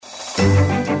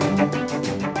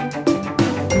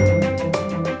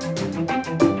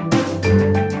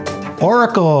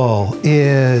Oracle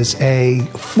is a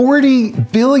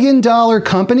 $40 billion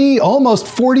company, almost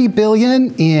 $40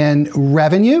 billion in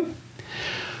revenue.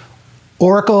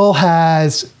 Oracle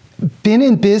has been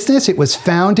in business. It was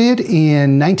founded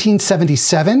in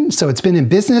 1977, so it's been in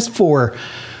business for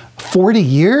 40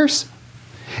 years.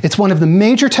 It's one of the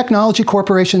major technology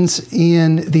corporations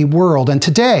in the world. And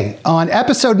today, on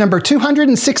episode number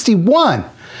 261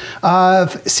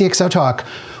 of CXO Talk,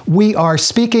 we are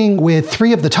speaking with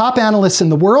three of the top analysts in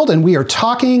the world, and we are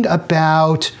talking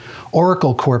about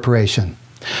Oracle Corporation.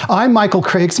 I'm Michael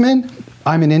Krigsman.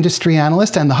 I'm an industry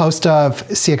analyst and the host of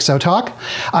CXO Talk.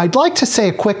 I'd like to say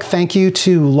a quick thank you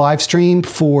to Livestream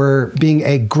for being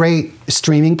a great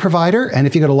streaming provider. And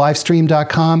if you go to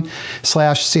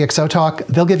livestream.com/CXO Talk,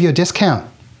 they'll give you a discount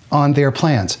on their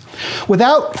plans.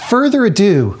 Without further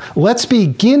ado, let's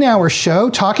begin our show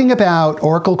talking about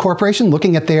Oracle Corporation,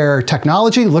 looking at their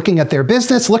technology, looking at their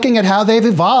business, looking at how they've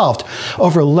evolved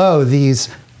over these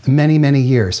many, many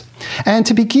years. And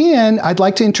to begin, I'd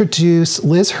like to introduce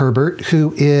Liz Herbert,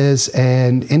 who is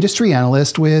an industry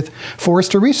analyst with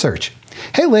Forrester Research.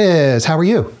 Hey, Liz, how are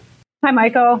you? Hi,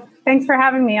 Michael. Thanks for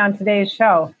having me on today's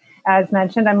show. As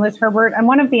mentioned, I'm Liz Herbert. I'm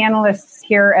one of the analysts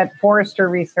here at Forrester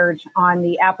Research on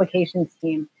the applications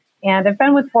team. And I've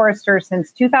been with Forrester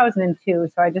since 2002,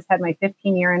 so I just had my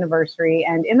 15-year anniversary.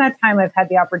 And in that time, I've had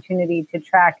the opportunity to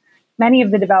track many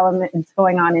of the developments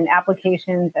going on in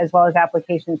applications as well as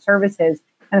application services.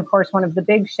 And of course, one of the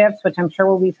big shifts, which I'm sure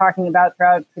we'll be talking about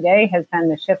throughout today, has been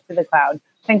the shift to the cloud.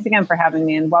 Thanks again for having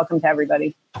me, and welcome to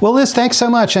everybody. Well, Liz, thanks so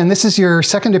much. And this is your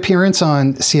second appearance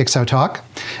on CXO Talk,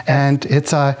 and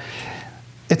it's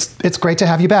great to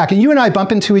have you back. And you and I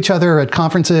bump into each other at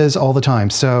conferences all the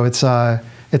time, so it's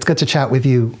good to chat with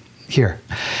you here.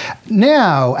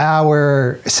 Now,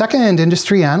 our second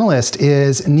industry analyst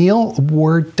is Neil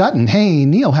Ward Dutton. Hey,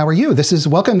 Neil, how are you?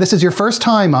 Welcome. This is your first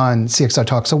time on CXO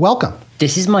Talk, so welcome.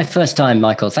 This is my first time,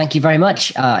 Michael. Thank you very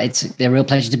much. It's a real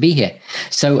pleasure to be here.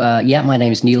 So, my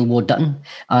name is Neil Ward Dutton.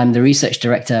 I'm the research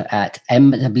director at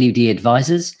MWD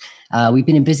Advisors. We've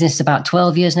been in business about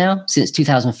 12 years now, since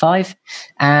 2005,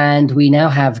 and we now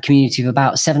have a community of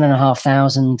about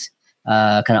 7,500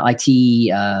 kind of IT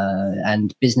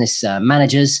and business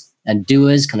managers and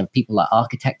doers, kind of people like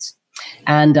architects.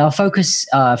 And our focus,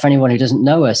 for anyone who doesn't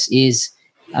know us, is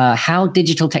how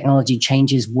digital technology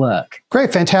changes work.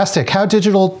 Great, fantastic. How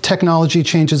digital technology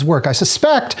changes work. I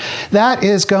suspect that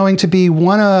is going to be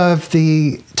one of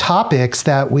the topics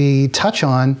that we touch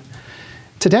on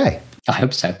today. I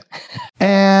hope so.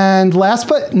 And last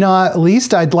but not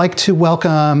least, I'd like to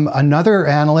welcome another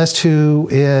analyst who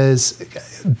is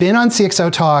been on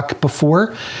CXO Talk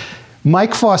before,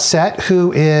 Mike Fawcett,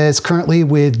 who is currently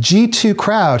with G2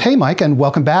 Crowd. Hey, Mike, and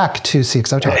welcome back to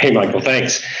CXO Talk. Hey, Michael,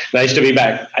 than's nice to be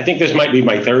back. I think this might be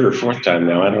my third or fourth time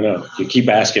now. I don't know. You keep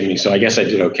asking me, so I guess I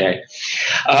did okay.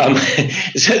 I'm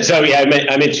at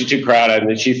G2 Crowd. I'm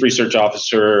the Chief Research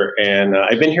Officer, and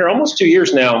I've been here almost 2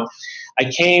 years now. I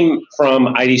came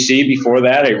from IDC before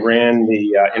that. I ran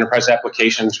the enterprise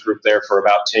applications group there for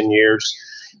about 10 years.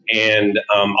 And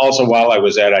also while I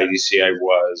was at IDC, I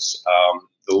was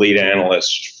the lead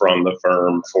analyst from the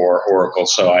firm for Oracle.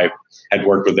 So I had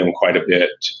worked with them quite a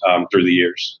bit through the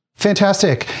years.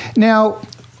 Fantastic. Now,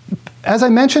 as I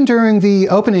mentioned during the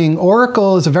opening,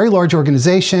 Oracle is a very large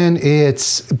organization.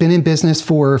 It's been in business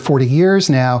for 40 years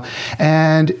now.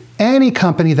 And any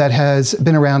company that has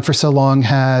been around for so long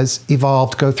has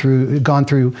evolved, gone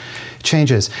through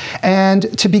changes.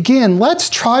 And to begin,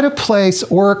 let's try to place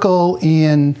Oracle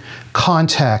in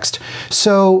context.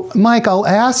 So, Mike, I'll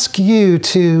ask you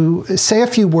to say a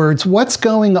few words. What's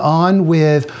going on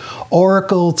with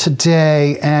Oracle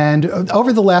today? And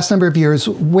over the last number of years,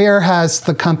 how has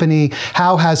the company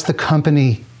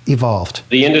evolved?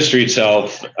 The industry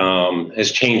itself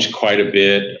has changed quite a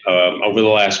bit over the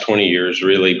last 20 years,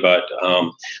 really. But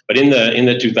in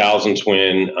the 2000s,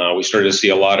 when we started to see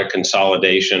a lot of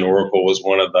consolidation, Oracle was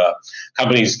one of the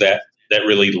companies that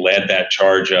really led that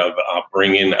charge of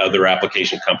bringing other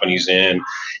application companies in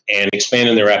and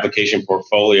expanding their application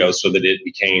portfolio so that it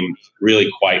became really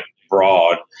quite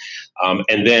broad.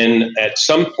 And then at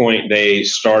some point, they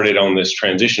started on this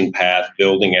transition path,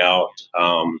 building out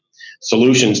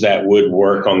solutions that would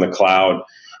work on the cloud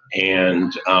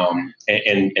and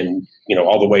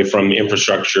all the way from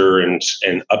infrastructure and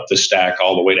up the stack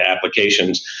all the way to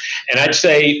applications. And I'd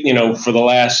say, for the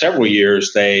last several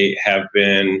years, they have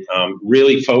been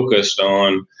really focused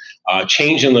on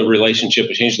changing the relationship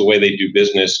and changing the way they do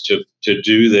business to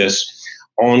do this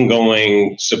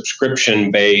ongoing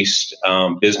subscription-based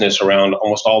business around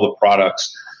almost all the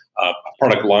products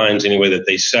product lines anyway that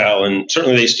they sell. And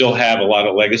certainly they still have a lot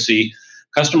of legacy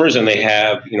customers, and they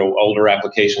have older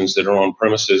applications that are on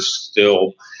premises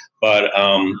still. But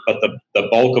the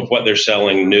bulk of what they're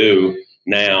selling new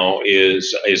now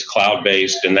is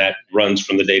cloud-based, and that runs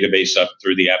from the database up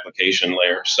through the application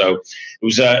layer. So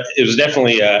it was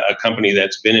definitely a company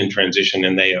that's been in transition,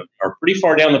 and they are pretty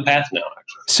far down the path now,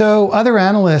 actually. So other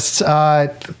analysts,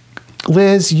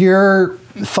 Liz, your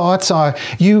thoughts are,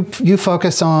 you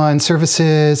focus on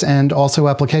services and also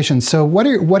applications. So what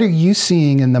are you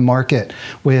seeing in the market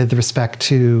with respect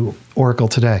to Oracle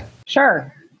today?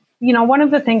 Sure. One of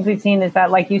the things we've seen is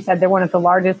that, like you said, they're one of the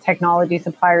largest technology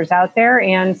suppliers out there.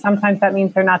 And sometimes that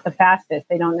means they're not the fastest.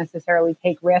 They don't necessarily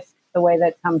take risks the way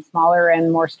that some smaller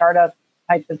and more startup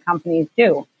types of companies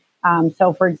do.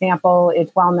 So, for example,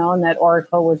 it's well known that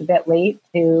Oracle was a bit late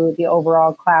to the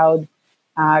overall cloud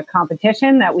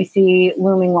competition that we see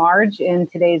looming large in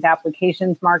today's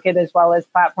applications market, as well as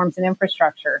platforms and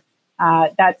infrastructure.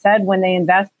 That said, when they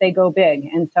invest, they go big.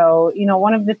 And so,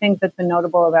 one of the things that's been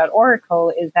notable about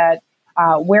Oracle is that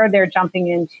where they're jumping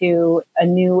into a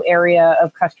new area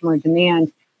of customer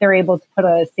demand, they're able to put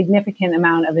a significant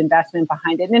amount of investment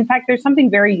behind it. And in fact, there's something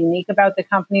very unique about the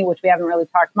company, which we haven't really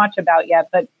talked much about yet.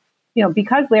 But,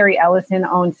 because Larry Ellison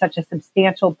owns such a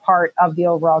substantial part of the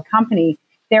overall company,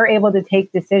 they're able to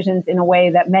take decisions in a way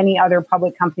that many other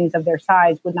public companies of their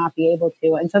size would not be able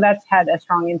to. And so that's had a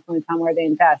strong influence on where they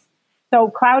invest. So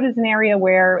cloud is an area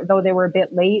where, though they were a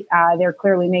bit late, they're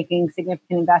clearly making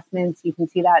significant investments. You can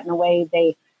see that in the way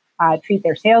they treat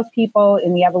their salespeople,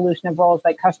 in the evolution of roles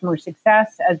like customer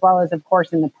success, as well as, of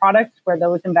course, in the products where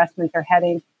those investments are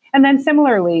heading. And then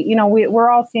similarly, we're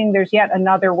all seeing there's yet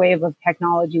another wave of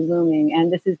technology looming.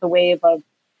 And this is the wave of,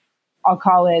 I'll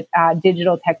call it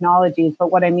digital technologies.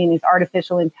 But what I mean is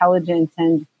artificial intelligence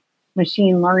and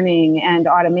machine learning and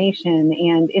automation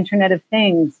and Internet of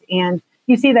Things. And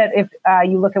you see that if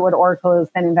you look at what Oracle has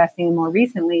been investing in more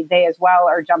recently, they as well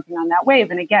are jumping on that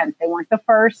wave. And again, they weren't the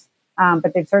first,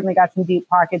 but they've certainly got some deep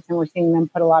pockets, and we're seeing them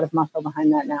put a lot of muscle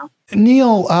behind that now.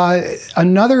 Neil,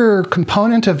 another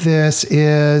component of this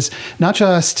is not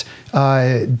just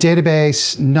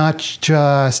database, not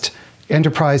just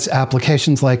enterprise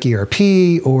applications like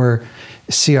ERP or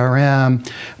CRM,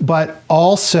 but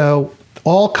also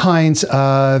all kinds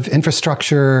of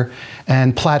infrastructure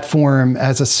and platform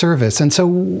as a service. And so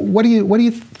what do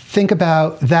you think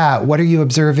about that? What are you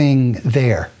observing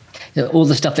there? All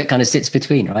the stuff that kind of sits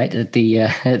between, right?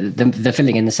 The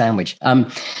filling in the sandwich.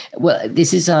 Well,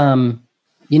 this is,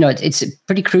 it's a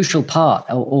pretty crucial part,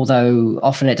 although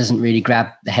often it doesn't really grab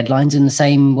the headlines in the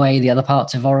same way the other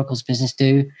parts of Oracle's business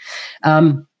do.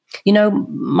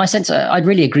 My sense, I'd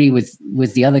really agree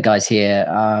with the other guys here,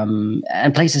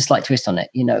 and place a slight twist on it.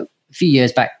 A few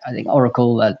years back, I think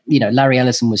Oracle, Larry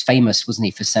Ellison was famous, wasn't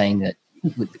he, for saying that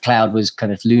the cloud was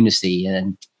kind of lunacy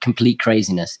and complete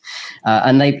craziness.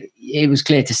 And it was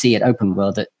clear to see at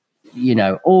OpenWorld that,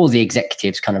 all the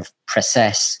executives kind of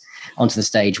process onto the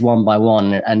stage one by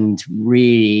one and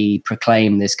really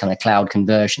proclaim this kind of cloud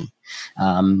conversion.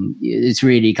 It's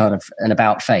really kind of an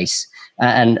about face.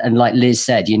 And like Liz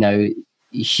said,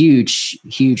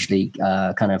 hugely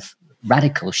kind of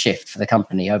radical shift for the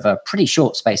company over a pretty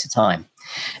short space of time.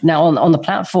 Now, on the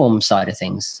platform side of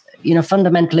things,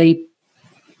 fundamentally,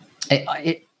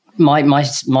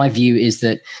 my view is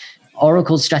that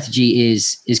Oracle's strategy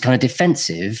is kind of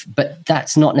defensive, but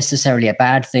that's not necessarily a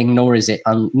bad thing, nor is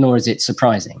it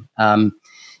surprising.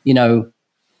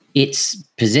 Its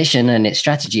position and its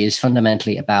strategy is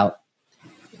fundamentally about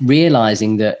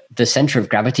realizing that the center of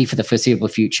gravity for the foreseeable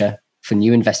future for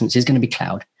new investments is going to be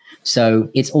cloud. So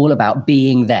it's all about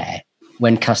being there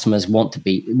when customers want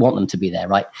them to be there,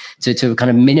 right? So to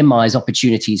kind of minimize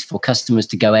opportunities for customers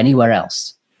to go anywhere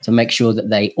else, to make sure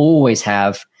that they always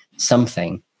have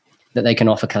something that they can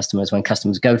offer customers when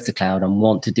customers go to the cloud and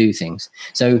want to do things.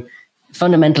 So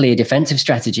fundamentally a defensive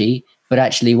strategy, but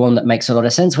actually one that makes a lot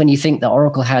of sense when you think that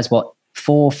Oracle has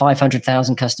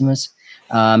 500,000 customers.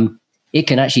 It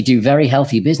can actually do very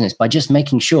healthy business by just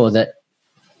making sure that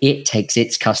it takes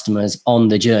its customers on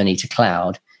the journey to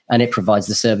cloud, and it provides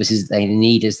the services that they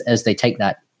need as they take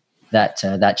that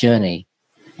journey.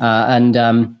 I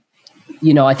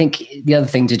think the other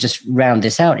thing to just round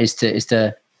this out is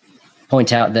to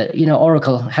point out that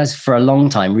Oracle has for a long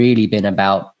time really been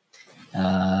about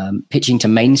pitching to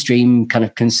mainstream kind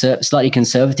of slightly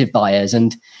conservative buyers.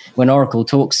 And when Oracle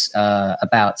talks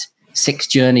about 6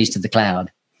 journeys to the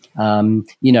cloud,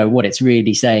 what it's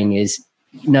really saying is,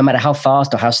 no matter how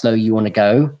fast or how slow you want to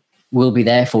go, we'll be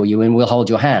there for you and we'll hold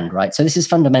your hand, right? So this is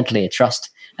fundamentally a trust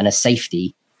and a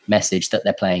safety message that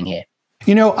they're playing here.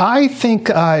 I think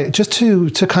just to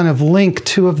kind of link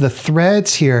two of the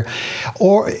threads here,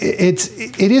 or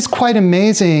it is quite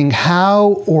amazing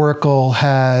how Oracle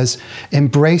has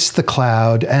embraced the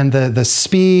cloud and the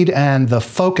speed and the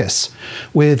focus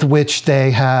with which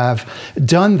they have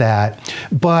done that.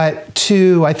 But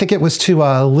I think it was to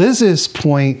Liz's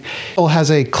point, Oracle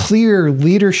has a clear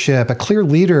leader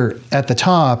at the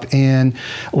top in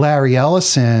Larry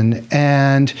Ellison,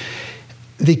 and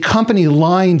the company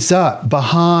lines up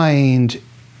behind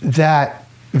that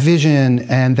vision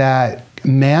and that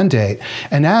mandate.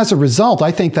 And as a result,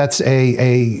 I think that's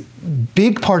a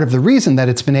big part of the reason that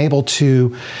it's been able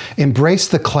to embrace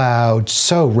the cloud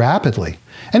so rapidly.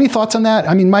 Any thoughts on that?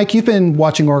 I mean, Mike, you've been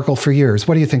watching Oracle for years.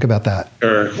 What do you think about that?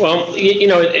 Sure. Well,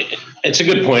 it's a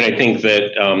good point. I think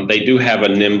that they do have a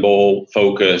nimble,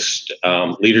 focused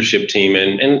leadership team.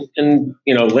 And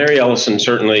Larry Ellison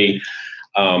certainly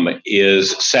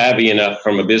is savvy enough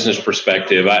from a business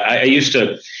perspective. I used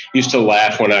to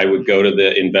laugh when I would go to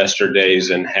the investor days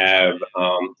and have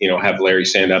Larry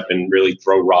stand up and really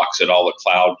throw rocks at all the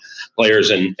cloud players.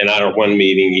 And out of one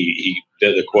meeting,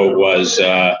 the quote was,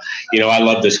 I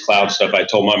love this cloud stuff. I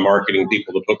told my marketing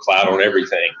people to put cloud on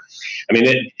everything. I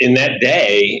mean, in that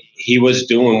day, he was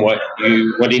doing what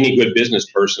any good business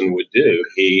person would do.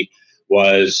 He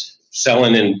was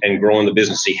selling and growing the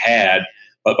business he had.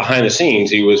 But behind the scenes,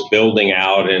 he was building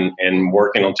out and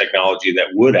working on technology that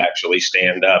would actually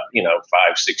stand up,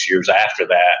 5-6 years after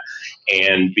that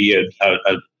and be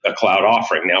a cloud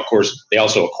offering. Now, of course, they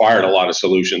also acquired a lot of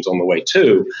solutions on the way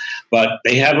too, but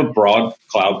they have a broad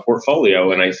cloud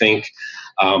portfolio. And I think,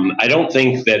 I don't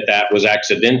think that was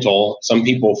accidental. Some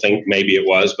people think maybe it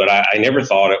was, but I never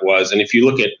thought it was. And if you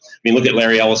look at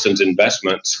Larry Ellison's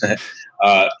investments,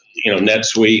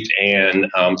 NetSuite and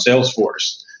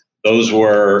Salesforce. Those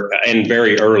were, and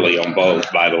very early on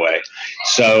both, by the way.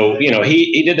 So,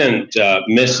 he didn't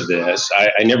miss this.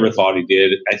 I never thought he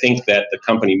did. I think that the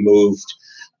company moved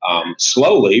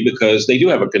slowly because they do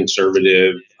have a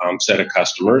conservative set of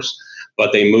customers,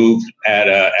 but they moved at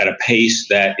a pace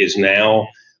that is now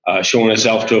showing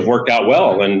itself to have worked out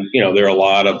well. And, there are a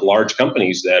lot of large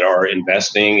companies that are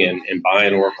investing and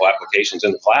buying Oracle applications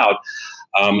in the cloud.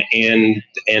 And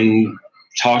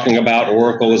talking about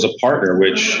Oracle as a partner,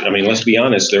 which, let's be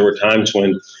honest, there were times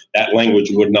when that language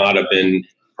would not have been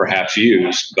perhaps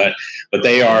used, but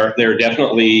they're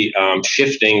definitely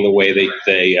shifting the way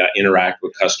they interact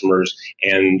with customers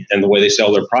and the way they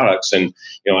sell their products. And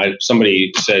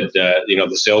somebody said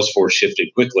the Salesforce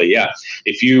shifted quickly. Yeah,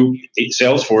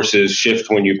 Salesforces shift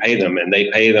when you pay them, and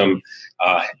they pay them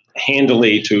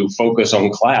handily to focus on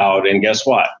cloud. And guess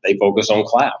what? They focus on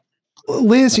cloud.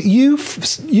 Liz,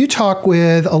 you talk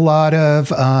with a lot of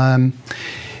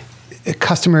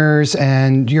customers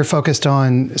and you're focused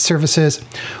on services.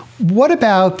 What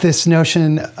about this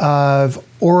notion of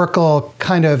Oracle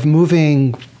kind of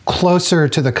moving closer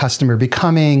to the customer,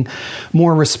 becoming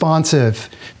more responsive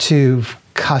to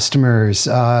customers?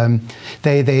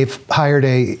 They've hired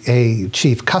a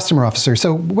chief customer officer.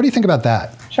 So what do you think about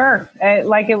that? Sure.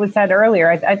 Like it was said earlier,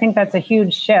 I think that's a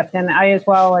huge shift. And I, as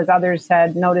well as others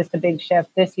said, noticed a big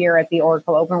shift this year at the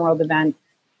Oracle Open World event,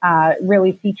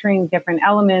 really featuring different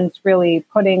elements, really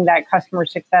putting that customer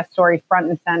success story front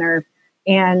and center.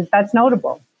 And that's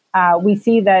notable. We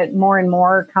see that more and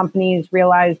more companies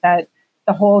realize that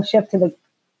the whole shift to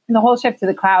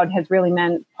the cloud has really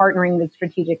meant partnering with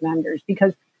strategic vendors,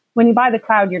 because when you buy the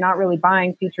cloud, you're not really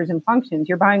buying features and functions.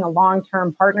 You're buying a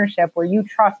long-term partnership where you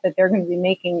trust that they're going to be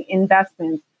making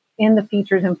investments in the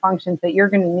features and functions that you're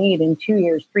going to need in 2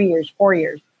 years, 3 years, 4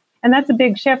 years. And that's a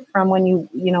big shift from when you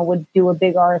would do a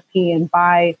big RFP and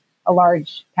buy a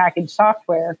large package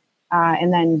software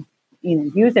and then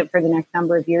use it for the next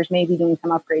number of years, maybe doing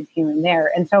some upgrades here and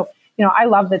there. And so, I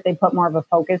love that they put more of a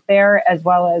focus there, as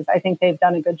well as I think they've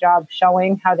done a good job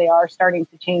showing how they are starting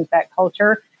to change that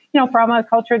culture. From a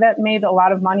culture that made a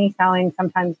lot of money selling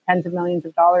sometimes tens of millions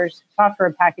of dollars software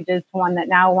packages to one that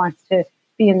now wants to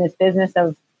be in this business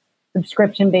of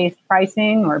subscription-based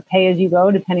pricing or pay-as-you-go,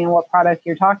 depending on what product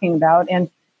you're talking about. And,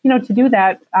 to do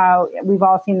that, we've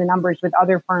all seen the numbers with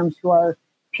other firms who are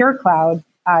pure cloud.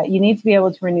 You need to be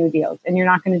able to renew deals, and you're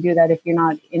not going to do that if you're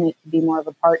not in it to be more of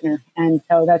a partner. And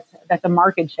so that's a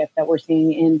market shift that we're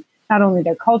seeing in not only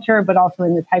their culture, but also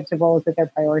in the types of roles that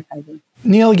they're prioritizing.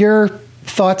 Neil, your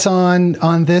thoughts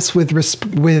on this with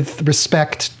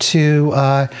respect to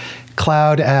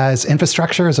cloud as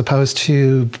infrastructure as opposed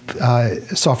to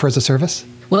software as a service?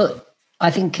 Well,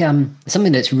 I think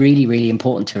something that's really, really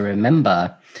important to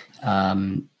remember,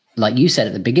 like you said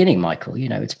at the beginning, Michael,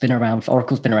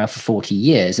 Oracle's been around for 40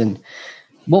 years. And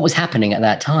what was happening at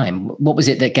that time? What was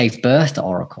it that gave birth to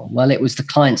Oracle? Well, it was the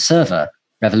client server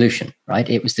revolution, right?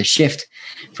 It was the shift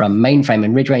from mainframe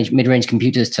and mid-range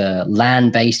computers to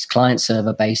LAN-based, client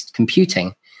server-based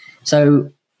computing. So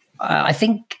I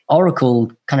think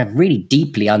Oracle kind of really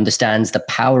deeply understands the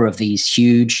power of these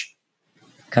huge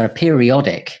kind of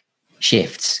periodic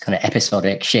shifts, kind of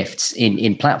episodic shifts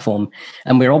in platform.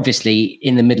 And we're obviously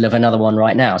in the middle of another one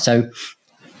right now. So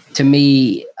to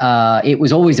me, it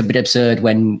was always a bit absurd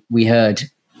when we heard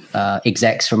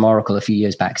execs from Oracle a few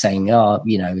years back saying, "Oh,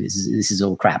 this is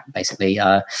all crap," basically,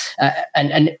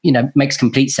 and makes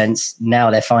complete sense.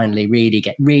 Now they're finally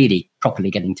really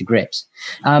properly getting to grips.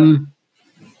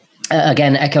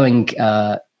 Again, echoing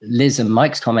Liz and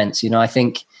Mike's comments, I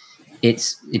think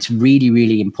it's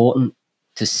really important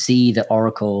to see that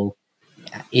Oracle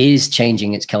is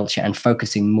changing its culture and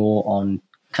focusing more on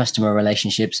customer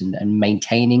relationships and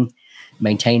maintaining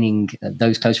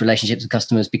those close relationships with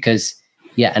customers, because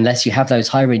unless you have those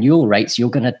high renewal rates, you're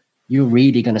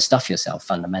really going to stuff yourself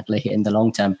fundamentally in the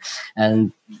long term.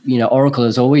 And Oracle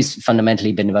has always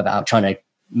fundamentally been about trying to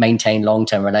maintain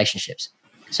long-term relationships,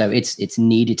 so it's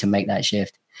needed to make that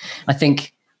shift. I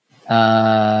think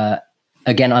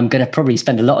again, I'm going to probably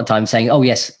spend a lot of time saying, oh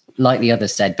yes, like the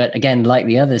others said, but again, like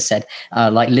the others said,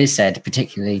 like Liz said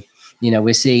particularly,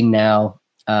 we're seeing now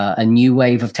a new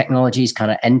wave of technologies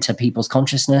kind of enter people's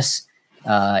consciousness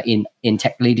in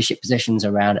tech leadership positions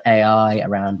around AI,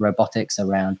 around robotics,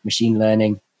 around machine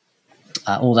learning,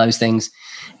 all those things.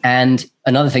 And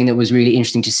another thing that was really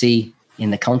interesting to see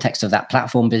in the context of that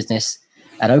platform business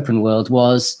at Open World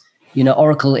was,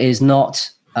 Oracle is not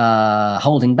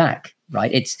holding back,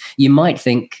 right? You might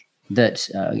think that,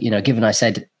 given I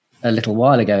said a little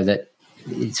while ago that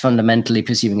it's fundamentally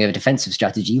pursuing a defensive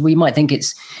strategy, we might think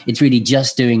it's really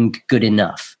just doing good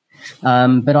enough.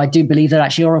 But I do believe that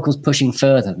actually Oracle's pushing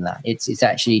further than that. It's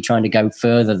actually trying to go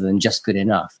further than just good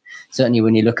enough. Certainly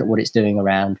when you look at what it's doing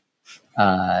around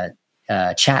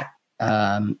chatbot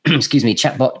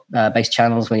based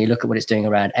channels, when you look at what it's doing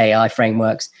around AI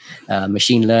frameworks,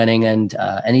 machine learning, and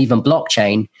even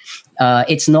blockchain,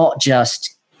 it's not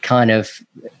just kind of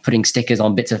putting stickers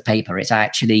on bits of paper. It's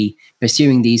actually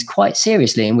pursuing these quite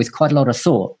seriously and with quite a lot of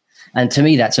thought. And to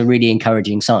me, that's a really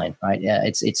encouraging sign, right?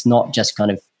 It's not just kind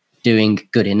of doing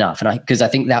good enough, and because I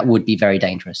think that would be very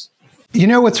dangerous.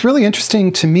 What's really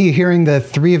interesting to me hearing the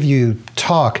three of you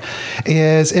talk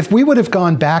is if we would have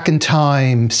gone back in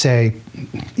time, say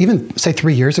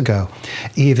 3 years ago,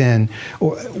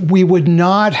 we would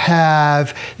not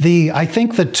have I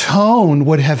think the tone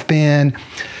would have been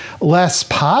less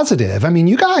positive. I mean,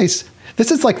 you guys,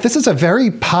 this is a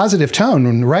very positive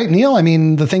tone, right, Neil? I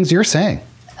mean, the things you're saying.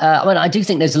 Well, I do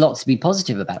think there's a lot to be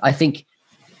positive about. I think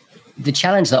the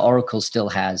challenge that Oracle still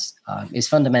has is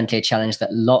fundamentally a challenge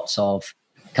that lots of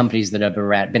companies that have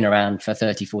been around for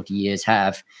 30, 40 years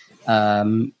have,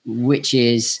 which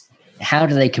is how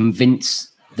do they convince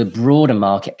the broader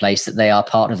marketplace that they are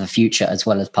part of the future as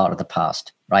well as part of the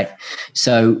past, right?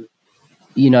 So,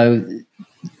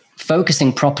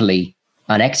 focusing properly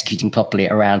and executing properly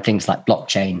around things like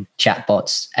blockchain,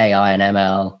 chatbots, AI and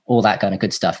ML, all that kind of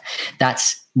good stuff,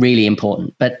 that's really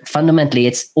important. But fundamentally,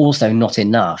 it's also not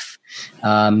enough.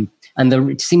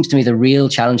 It seems to me the real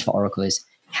challenge for Oracle is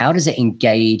how does it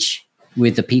engage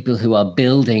with the people who are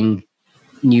building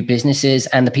new businesses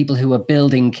and the people who are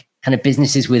building kind of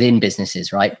businesses within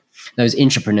businesses, right? Those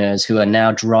entrepreneurs who are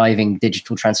now driving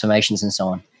digital transformations and so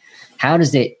on. How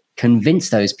does it convince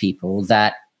those people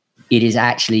that it is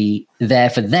actually there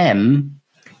for them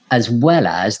as well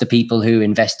as the people who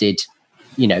invested,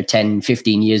 10,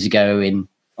 15 years ago in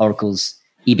Oracle's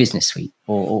e-business suite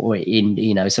or in,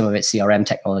 some of its CRM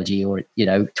technology or,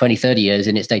 20, 30 years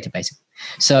in its database.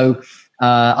 So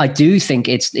I do think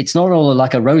it's not all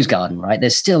like a rose garden, right?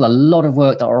 There's still a lot of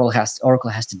work that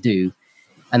Oracle has to do.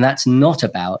 And that's not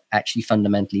about actually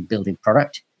fundamentally building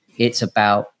product. It's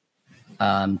about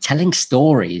telling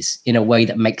stories in a way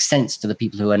that makes sense to the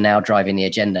people who are now driving the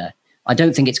agenda. I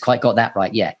don't think it's quite got that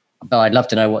right yet, but I'd love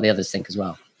to know what the others think as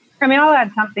well. I mean, I'll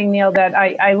add something, Neil, that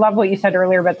I love what you said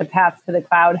earlier about the path to the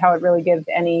cloud, how it really gives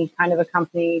any kind of a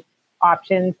company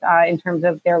options in terms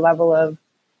of their level of,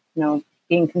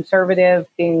 being conservative,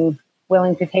 being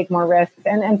willing to take more risks.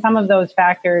 And some of those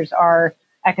factors are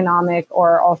economic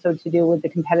or also to do with the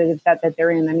competitive set that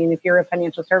they're in. I mean, if you're a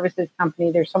financial services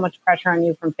company, there's so much pressure on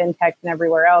you from fintechs and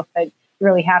everywhere else that you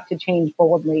really have to change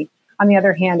boldly. On the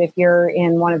other hand, if you're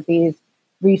in one of these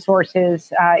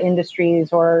resources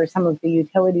industries or some of the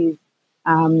utilities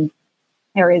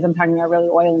areas, I'm talking about really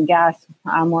oil and gas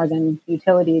more than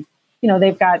utilities,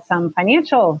 they've got some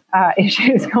financial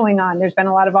issues going on. There's been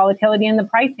a lot of volatility in the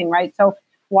pricing, right? So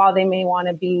while they may want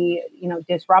to be,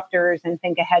 disruptors and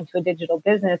think ahead to a digital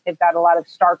business, they've got a lot of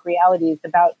stark realities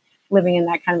about living in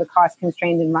that kind of a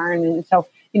cost-constrained environment. And so,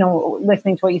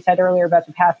 listening to what you said earlier about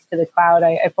the paths to the cloud,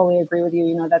 I fully agree with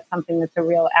you. That's something that's a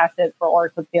real asset for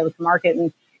Oracle to be able to market.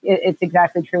 And it's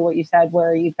exactly true what you said,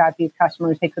 where you've got these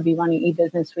customers, they could be running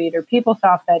eBusiness Suite or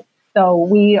PeopleSoft. So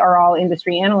we are all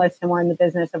industry analysts, and we're in the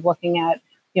business of looking at,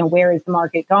 where is the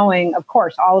market going? Of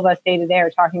course, all of us day to day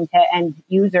are talking to end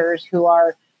users who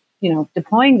are,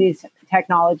 deploying these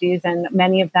technologies, and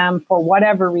many of them, for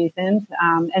whatever reasons,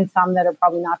 and some that are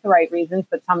probably not the right reasons,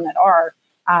 but some that are,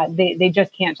 they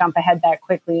just can't jump ahead that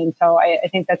quickly. And so I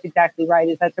think that's exactly right.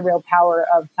 Is that's the real power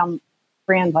of some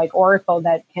brand like Oracle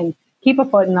that can keep a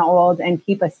foot in the old and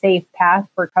keep a safe path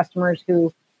for customers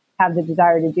who have the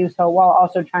desire to do so, while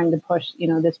also trying to push,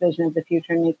 this vision of the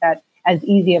future and make that as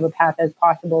easy of a path as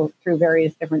possible through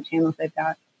various different channels they've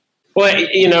got. Well,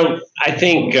 I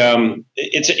think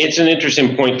it's an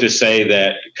interesting point to say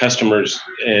that customers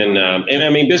and I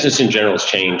mean business in general has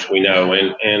changed. We know,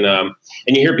 and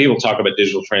you hear people talk about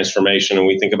digital transformation, and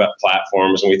we think about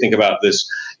platforms, and we think about this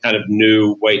kind of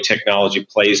new way technology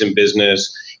plays in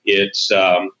business. It's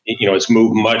it's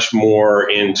moved much more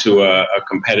into a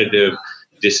competitive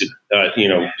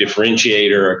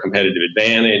differentiator, a competitive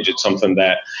advantage. It's something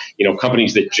that,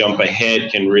 companies that jump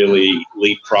ahead can really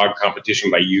leapfrog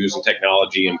competition by using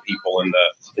technology and people in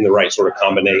the right sort of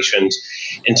combinations.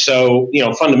 And so,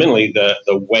 fundamentally,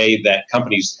 the way that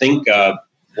companies think of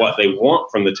what they want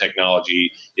from the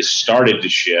technology is started to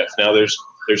shift. Now, there's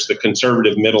the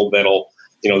conservative middle that'll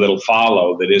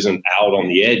follow, that isn't out on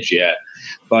the edge yet.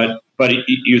 But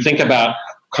you think about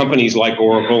companies like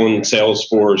Oracle and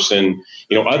Salesforce and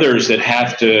others that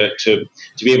have to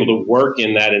be able to work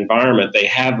in that environment. They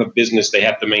have a business they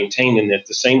have to maintain, and at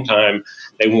the same time,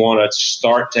 they want to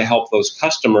start to help those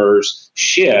customers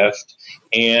shift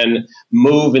and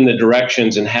move in the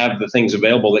directions and have the things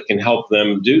available that can help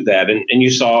them do that. And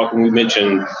you saw we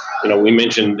mentioned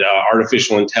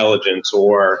artificial intelligence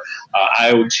or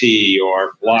IoT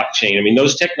or blockchain. I mean,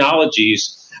 those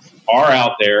technologies are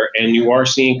out there, and you are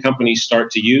seeing companies start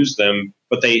to use them,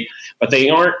 but they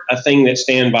aren't a thing that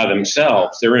stand by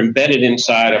themselves. They're embedded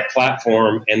inside a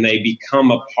platform, and they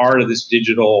become a part of this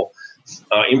digital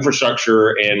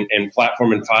infrastructure and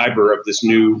platform and fiber of this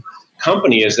new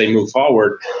company as they move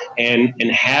forward. And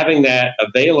having that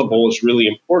available is really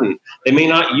important. They may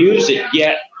not use it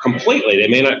yet completely. They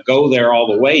may not go there all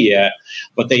the way yet,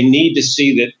 but they need to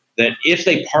see that if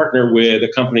they partner with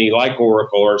a company like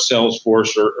Oracle or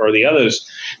Salesforce or the others,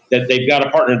 that they've got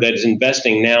a partner that is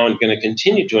investing now and going to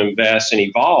continue to invest and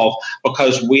evolve,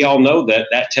 because we all know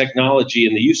that technology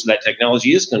and the use of that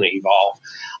technology is going to evolve.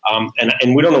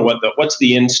 And we don't know what's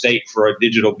the end state for a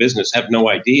digital business. Have no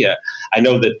idea. I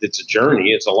know that it's a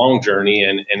journey. It's a long journey,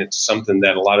 and it's something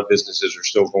that a lot of businesses are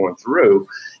still going through.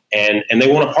 And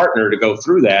they want a partner to go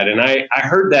through that. And I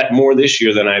heard that more this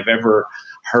year than I've ever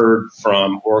heard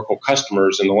from Oracle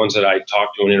customers and the ones that I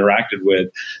talked to and interacted with,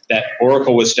 that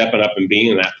Oracle was stepping up and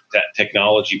being that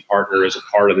technology partner as a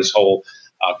part of this whole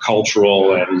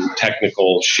cultural and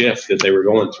technical shift that they were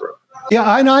going through.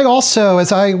 Yeah, and I also,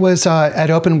 as I was at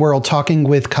Open World talking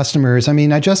with customers, I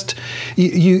mean,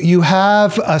 you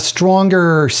have a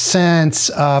stronger sense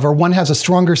of, or one has a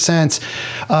stronger sense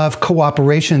of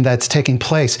cooperation that's taking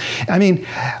place. I mean,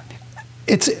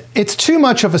 it's too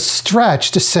much of a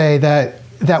stretch to say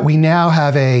that we now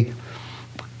have a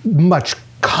much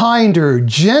kinder,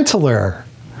 gentler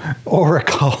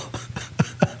Oracle.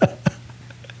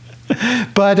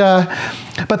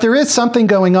 But there is something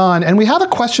going on. And we have a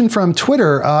question from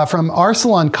Twitter from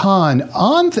Arsalan Khan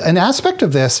on an aspect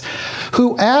of this,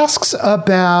 who asks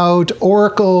about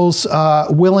Oracle's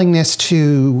willingness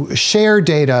to share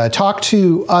data, talk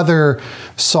to other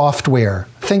software,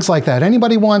 things like that.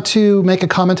 Anybody want to make a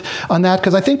comment on that?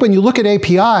 Because I think when you look at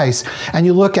APIs and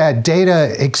you look at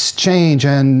data exchange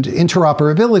and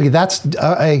interoperability, that's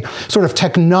a sort of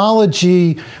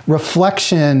technology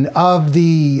reflection of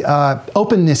the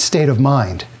openness state of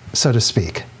mind, so to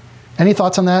speak. Any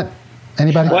thoughts on that?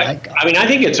 Anybody? Well, I mean, I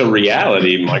think it's a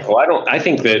reality, Michael. I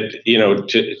think that,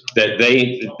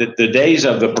 that the days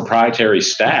of the proprietary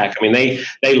stack, I mean,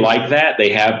 they like that.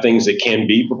 They have things that can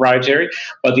be proprietary,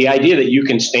 but the idea that you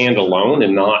can stand alone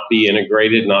and not be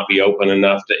integrated, not be open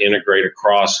enough to integrate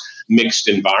across mixed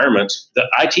environments. The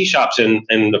IT shops in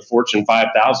the Fortune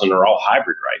 5,000 are all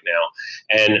hybrid right now,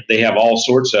 and they have all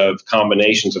sorts of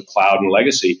combinations of cloud and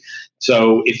legacy.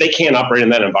 So if they can't operate in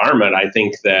that environment, I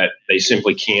think that they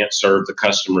simply can't serve the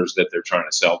customers that they're trying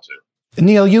to sell to.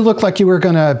 Neil, you look like you were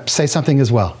going to say something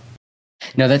as well.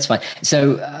 No, that's fine.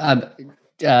 So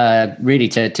really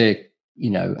to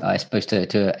I suppose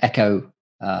to echo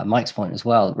Mike's point as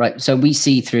well, right? So we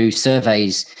see through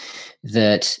surveys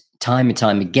that time and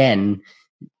time again,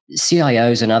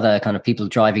 CIOs and other kind of people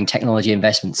driving technology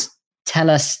investments tell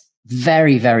us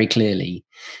very, very clearly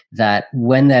that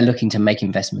when they're looking to make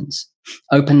investments,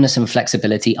 openness and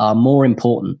flexibility are more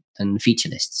important than feature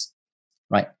lists,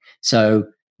 right? So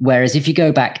whereas if you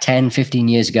go back 10, 15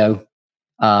 years ago,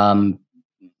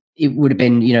 it would have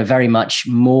been, very much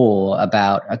more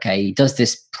about, okay, does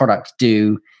this product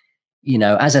do,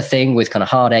 as a thing with kind of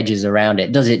hard edges around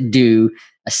it, does it do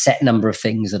a set number of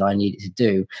things that I need it to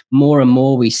do? More and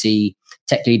more we see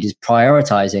tech leaders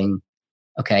prioritizing,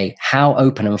 okay, how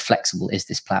open and flexible is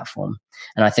this platform?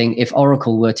 And I think if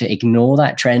Oracle were to ignore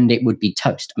that trend, it would be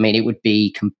toast. I mean, it would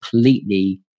be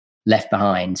completely left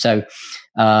behind. So,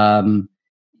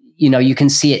 you can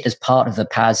see it as part of the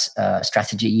PaaS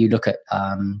strategy. You look at,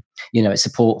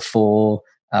 support for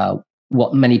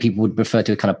what many people would refer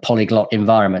to as kind of polyglot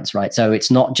environments, right? So it's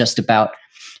not just about,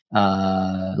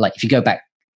 like if you go back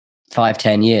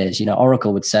 5-10 years,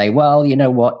 Oracle would say, well, you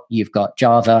know what, you've got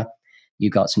Java,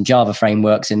 you've got some Java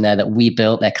frameworks in there that we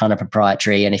built, they're kind of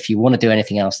proprietary. And if you want to do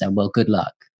anything else, then well, good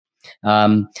luck.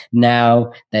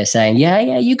 Now they're saying, yeah,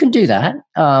 you can do that.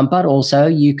 But also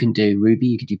you can do Ruby,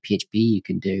 you can do PHP, you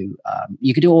can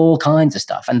do all kinds of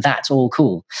stuff. And that's all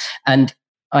cool. And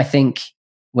I think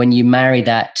when you marry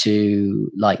that to,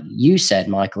 like you said,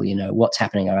 Michael, what's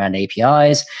happening around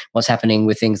APIs, what's happening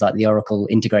with things like the Oracle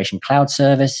Integration Cloud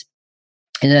Service,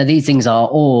 these things are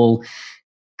all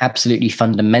absolutely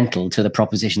fundamental to the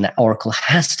proposition that Oracle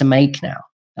has to make now.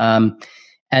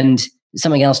 And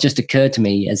something else just occurred to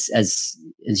me as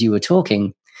you were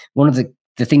talking. One of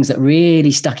the things that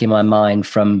really stuck in my mind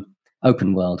from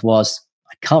Open World was,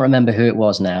 I can't remember who it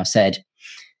was now, said,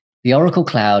 the Oracle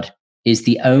Cloud is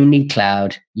the only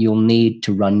cloud you'll need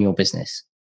to run your business,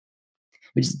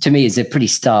 which to me is a pretty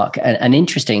stark and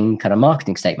interesting kind of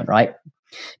marketing statement, right?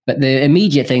 But the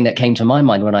immediate thing that came to my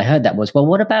mind when I heard that was, well,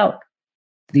 what about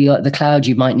the cloud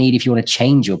you might need if you want to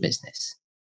change your business,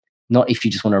 not if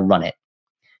you just want to run it?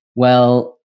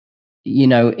 Well,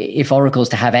 if Oracle's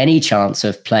to have any chance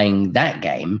of playing that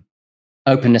game,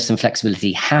 openness and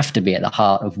flexibility have to be at the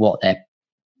heart of what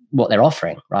they're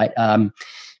offering, right?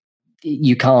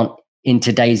 You can't, in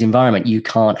today's environment, you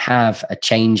can't have a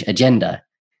change agenda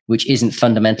which isn't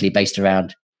fundamentally based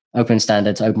around open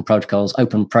standards, open protocols,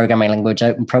 open programming language,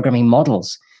 open programming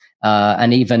models,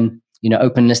 and even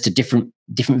openness to different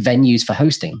venues for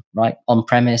hosting, right?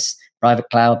 On-premise, private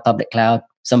cloud, public cloud,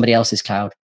 somebody else's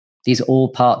cloud. These are all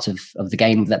parts of the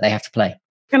game that they have to play.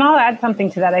 And I'll add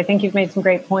something to that. I think you've made some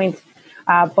great points,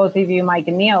 both of you, Mike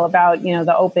and Neil, about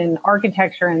the open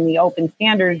architecture and the open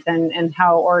standards and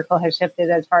how Oracle has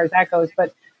shifted as far as that goes.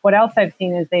 But what else I've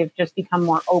seen is they've just become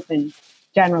more open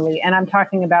generally. And I'm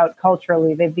talking about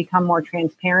culturally. They've become more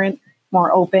transparent,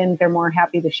 more open. They're more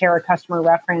happy to share a customer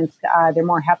reference. They're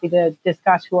more happy to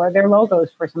discuss who are their logos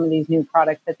for some of these new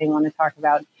products that they want to talk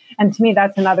about. And to me,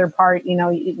 that's another part.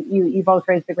 You both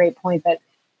raised the great point that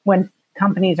when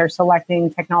companies are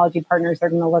selecting technology partners, they're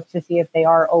going to look to see if they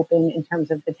are open in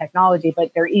terms of the technology,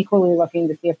 but they're equally looking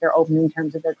to see if they're open in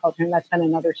terms of their culture. And that's been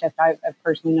another shift I've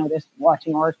personally noticed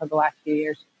watching Oracle the last few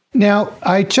years. Now,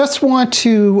 I just want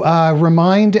to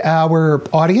remind our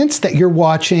audience that you're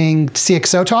watching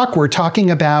CXO Talk. We're talking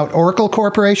about Oracle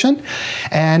Corporation,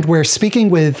 and we're speaking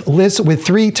with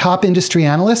three top industry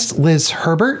analysts, Liz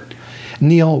Herbert,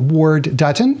 Neil Ward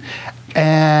Dutton,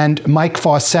 and Mike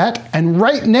Fawcett. And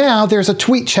right now, there's a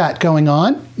tweet chat going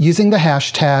on using the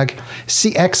hashtag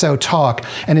CXOTalk.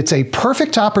 And it's a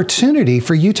perfect opportunity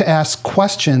for you to ask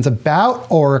questions about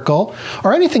Oracle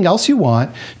or anything else you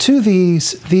want to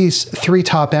these three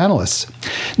top analysts.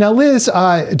 Now, Liz,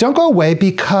 don't go away,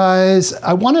 because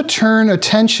I want to turn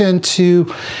attention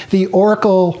to the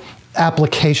Oracle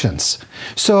applications.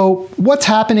 So what's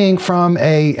happening from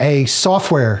a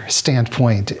software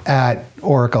standpoint at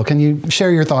Oracle? Can you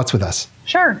share your thoughts with us?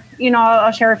 Sure.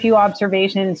 I'll share a few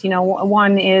observations.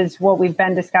 One is what we've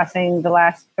been discussing the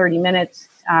last 30 minutes,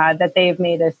 that they've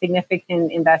made a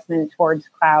significant investment towards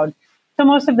cloud. So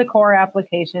most of the core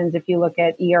applications, if you look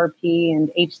at ERP and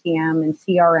HCM and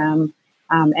CRM,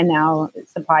 and now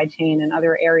supply chain and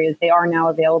other areas, they are now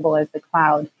available as the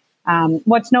cloud.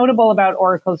 What's notable about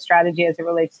Oracle's strategy as it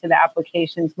relates to the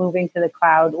applications moving to the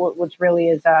cloud, which really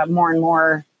is more and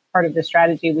more part of the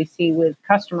strategy we see with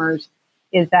customers,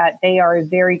 is that they are a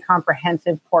very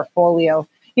comprehensive portfolio.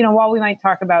 While we might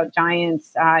talk about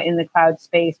giants in the cloud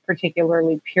space,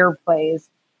 particularly pure plays,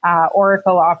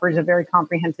 Oracle offers a very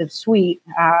comprehensive suite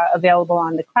available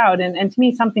on the cloud. And to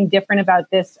me, something different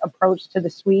about this approach to the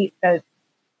suite that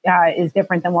is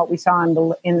different than what we saw in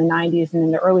the 90s and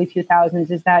in the early 2000s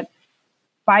is that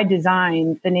by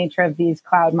design, the nature of these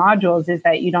cloud modules is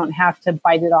that you don't have to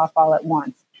bite it off all at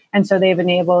once. And so they've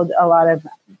enabled a lot of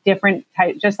different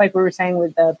types, just like we were saying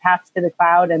with the paths to the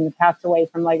cloud and the paths away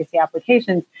from legacy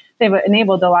applications, they've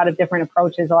enabled a lot of different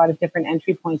approaches, a lot of different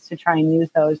entry points to try and use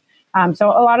those. So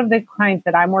a lot of the clients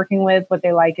that I'm working with, what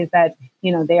they like is that,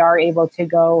 they are able to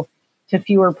go to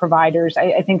fewer providers.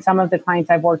 I think some of the clients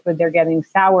I've worked with, they're getting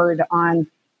soured on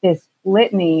this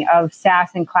litany of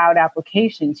SaaS and cloud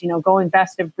applications. Going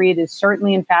best of breed is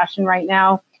certainly in fashion right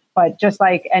now. But just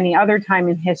like any other time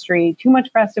in history, too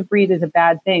much best of breed is a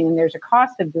bad thing. And there's a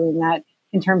cost of doing that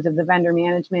in terms of the vendor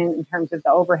management, in terms of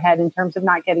the overhead, in terms of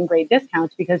not getting great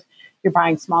discounts because you're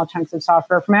buying small chunks of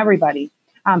software from everybody.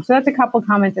 So that's a couple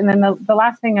comments. And then the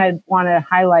last thing I want to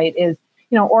highlight is,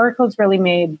 Oracle's really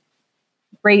made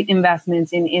great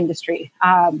investments in industry.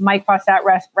 Mike Fossett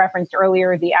referenced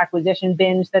earlier the acquisition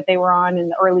binge that they were on in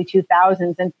the early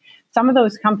 2000s. And some of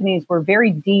those companies were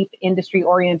very deep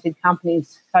industry-oriented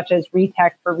companies, such as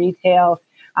Retech for retail,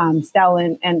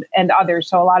 Stellan, and others.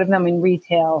 So a lot of them in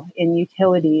retail, in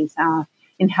utilities,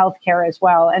 in healthcare as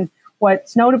well. And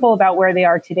what's notable about where they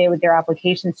are today with their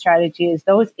application strategy is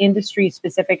those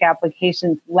industry-specific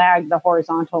applications lag the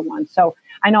horizontal ones. So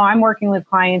I know I'm working with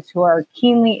clients who are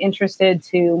keenly interested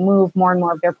to move more and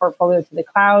more of their portfolio to the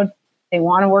cloud. They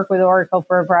want to work with Oracle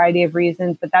for a variety of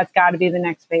reasons, but that's got to be the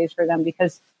next phase for them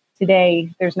because today,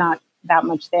 there's not that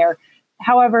much there.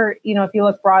 However, if you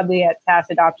look broadly at SaaS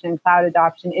adoption and cloud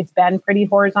adoption, it's been pretty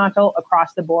horizontal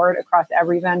across the board, across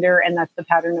every vendor, and that's the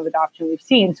pattern of adoption we've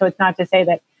seen. So it's not to say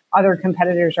that other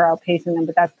competitors are outpacing them,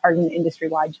 but that's part of an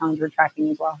industry-wide challenge we're tracking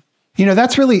as well.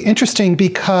 That's really interesting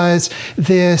because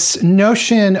this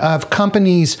notion of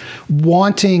companies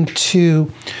wanting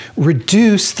to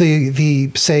reduce the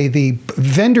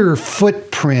vendor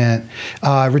footprint,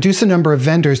 reduce the number of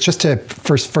vendors just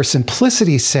for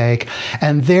simplicity's sake,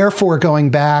 and therefore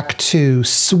going back to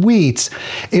suites,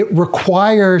 it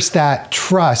requires that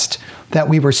trust that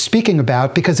we were speaking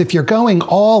about, because if you're going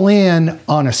all in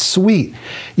on a suite,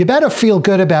 you better feel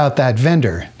good about that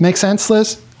vendor. Make sense,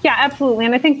 Liz? Yeah, absolutely.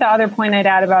 And I think the other point I'd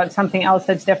add about something else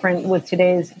that's different with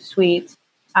today's suites,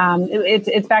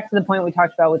 it's back to the point we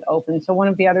talked about with open. So one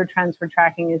of the other trends we're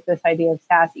tracking is this idea of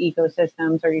SaaS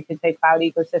ecosystems, or you could say cloud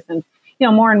ecosystems.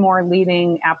 More and more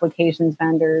leading applications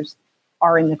vendors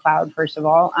are in the cloud, first of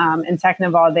all. And second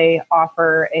of all, they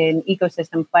offer an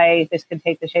ecosystem play. This could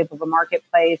take the shape of a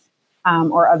marketplace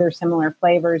or other similar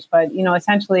flavors. But,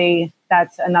 essentially,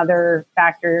 that's another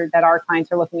factor that our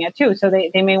clients are looking at, too. So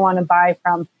they may want to buy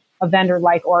from a vendor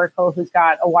like Oracle, who's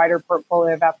got a wider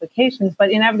portfolio of applications,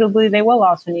 but inevitably, they will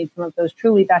also need some of those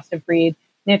truly best-of-breed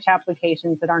niche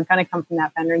applications that aren't going to come from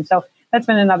that vendor. And so that's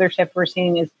been another shift we're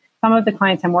seeing is some of the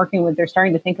clients I'm working with, they're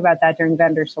starting to think about that during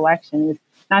vendor selection. It's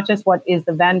not just what is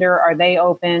the vendor, are they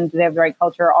open, do they have the right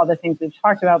culture, all the things we've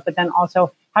talked about, but then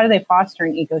also how do they foster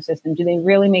an ecosystem? Do they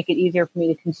really make it easier for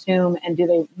me to consume? And do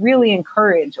they really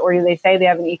encourage, or do they say they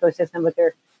have an ecosystem, but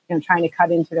they're trying to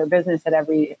cut into their business at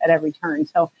every turn?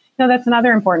 So that's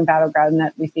another important battleground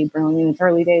that we see brewing, and it's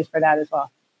early days for that as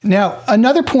well. Now,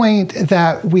 another point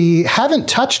that we haven't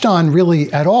touched on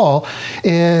really at all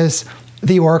is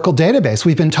the Oracle database.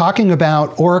 We've been talking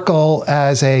about Oracle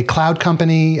as a cloud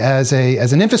company, as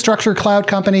an infrastructure cloud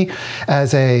company,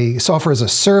 as a software as a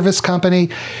service company.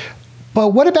 But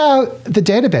what about the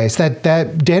database? That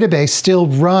database still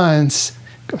runs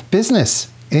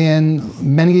business in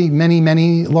many, many,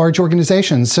 many large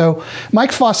organizations. So,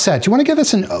 Mike Fossett, do you want to give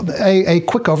us a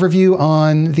quick overview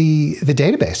on the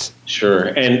database?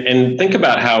 Sure. And think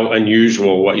about how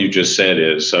unusual what you just said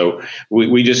is. So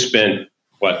we just spent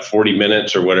 40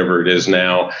 minutes or whatever it is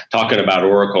now talking about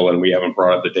Oracle, and we haven't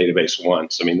brought up the database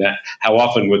once. I mean, how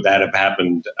often would that have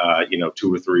happened,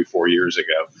 2 or 3, 4 years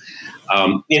ago?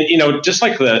 Just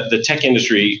like the tech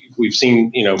industry, we've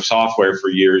seen, software for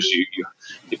years.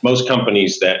 Most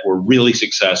companies that were really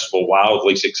successful,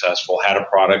 wildly successful, had a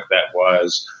product that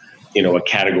was, a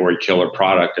category killer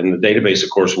product. And the database, of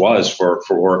course, was for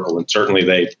Oracle. And certainly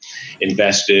they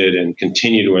invested and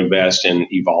continue to invest in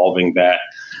evolving that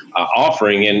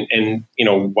offering. And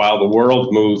while the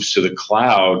world moves to the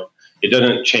cloud, it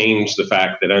doesn't change the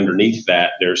fact that underneath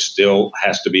that, there still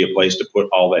has to be a place to put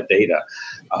all that data.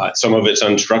 Some of it's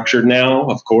unstructured now,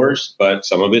 of course, but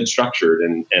some of it's structured.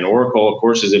 And Oracle, of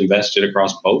course, is invested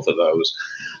across both of those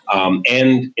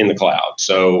and in the cloud.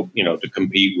 So, to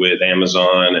compete with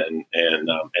Amazon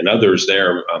and others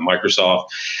there, Microsoft,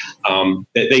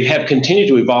 they have continued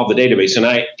to evolve the database. And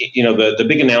the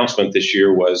big announcement this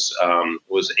year was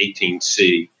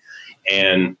 18C.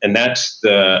 And that's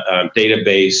the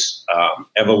database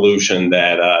evolution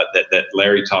that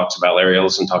Larry talks about. Larry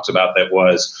Ellison talks about, that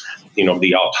was,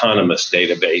 the autonomous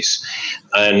database.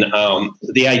 And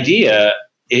the idea,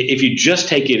 if you just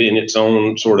take it in its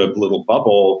own sort of little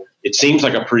bubble, it seems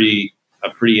like a pretty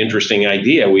interesting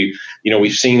idea. We've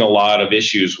seen a lot of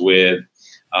issues with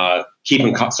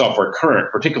keeping software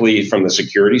current, particularly from the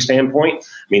security standpoint.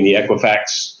 I mean, the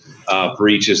Equifax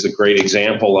breach is the great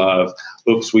example of,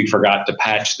 oops, we forgot to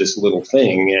patch this little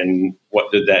thing. And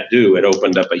what did that do? It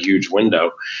opened up a huge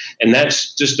window. And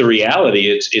that's just the reality.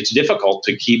 It's difficult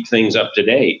to keep things up to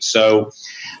date. So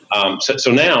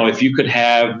now, if you could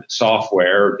have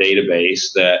software or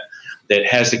database that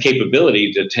has the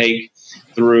capability to take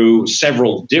through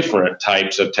several different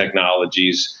types of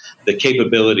technologies, the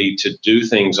capability to do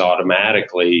things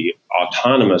automatically,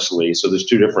 autonomously. So there's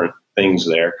two different things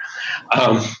there.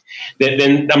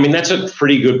 Then that's a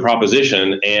pretty good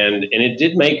proposition, and it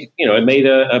did make, it made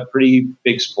a pretty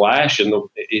big splash. And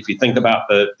if you think about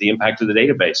the impact of the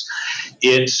database,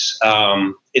 it's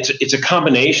a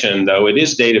combination, though. It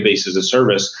is database as a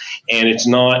service, and it's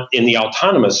not in the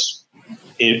autonomous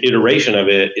iteration of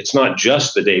it. It's not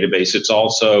just the database. It's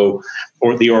also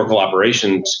the Oracle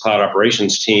cloud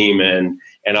operations team, and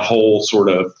a whole sort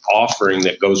of offering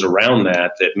that goes around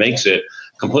that makes it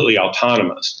completely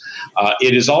autonomous.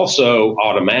 It is also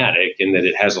automatic in that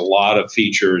it has a lot of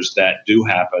features that do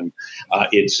happen.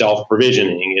 It's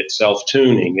self-provisioning, it's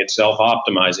self-tuning, it's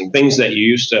self-optimizing, things that you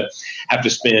used to have to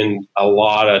spend a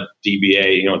lot of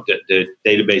DBA, the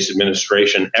database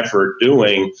administration effort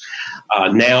doing.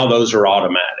 Now those are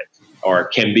automatic, or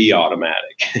can be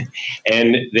automatic.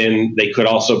 And then they could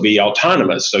also be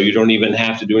autonomous, so you don't even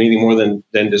have to do anything more than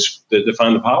just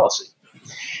define the policy.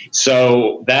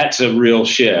 So that's a real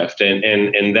shift, and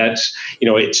that's,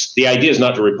 it's, the idea is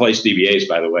not to replace DBAs,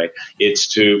 by the way. It's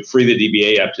to free the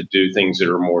DBA up to do things that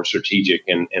are more strategic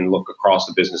and look across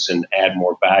the business and add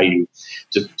more value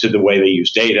to the way they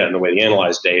use data and the way they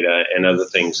analyze data and other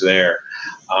things there.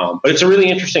 But it's a really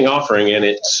interesting offering, and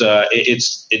it's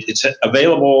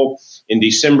available in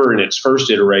December in its first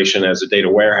iteration as a data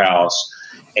warehouse.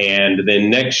 And then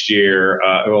next year,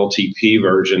 OLTP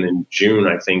version in June,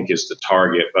 I think, is the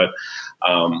target. But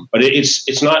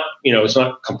it's not, it's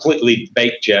not completely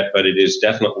baked yet, but it is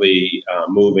definitely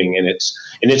moving, and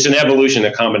it's an evolution,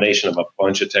 a combination of a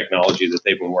bunch of technology that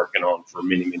they've been working on for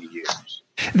many, many years.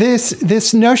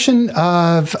 This notion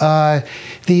of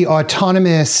the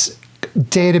autonomous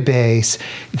database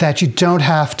that you don't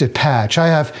have to patch. I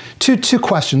have two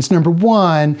questions. Number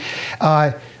one,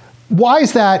 why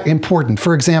is that important?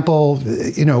 For example,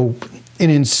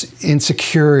 in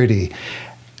security.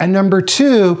 And number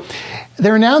two,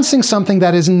 they're announcing something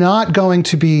that is not going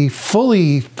to be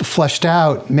fully fleshed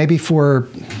out, maybe for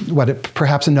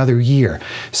perhaps another year.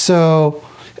 So,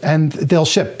 and they'll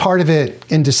ship part of it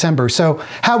in December. So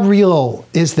how real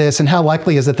is this, and how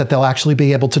likely is it that they'll actually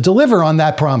be able to deliver on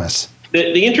that promise?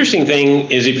 The interesting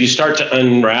thing is, if you start to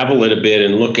unravel it a bit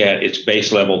and look at its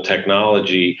base level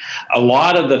technology, a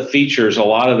lot of the features, a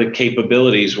lot of the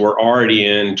capabilities were already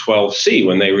in 12c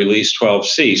when they released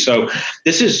 12c. So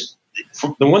this is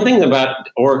the one thing about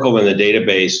Oracle and the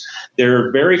database. There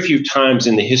are very few times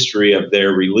in the history of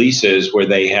their releases where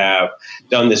they have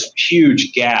done this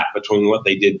huge gap between what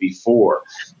they did before.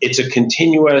 It's a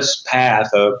continuous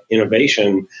path of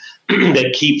innovation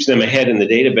that keeps them ahead in the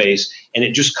database, and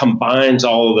it just combines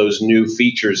all of those new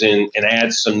features in and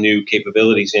adds some new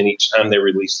capabilities in each time they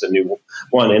release the new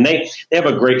one. And they have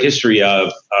a great history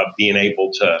of being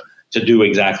able to do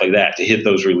exactly that, to hit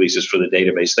those releases for the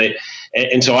database.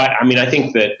 So I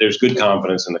think that there's good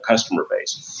confidence in the customer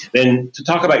base. Then to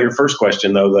talk about your first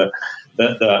question, though,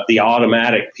 the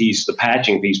automatic piece, the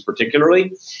patching piece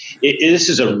particularly, this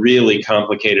is a really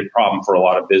complicated problem for a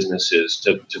lot of businesses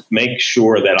to make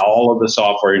sure that all of the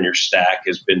software in your stack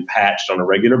has been patched on a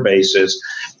regular basis,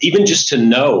 even just to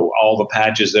know all the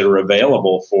patches that are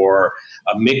available for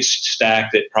a mixed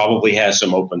stack that probably has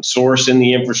some open source in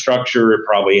the infrastructure. It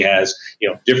probably has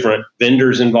different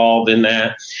vendors involved in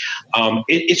that.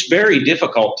 It's very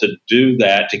difficult to do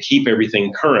that, to keep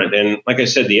everything current. And like I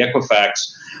said, the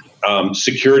Equifax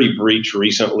security breach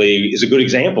recently is a good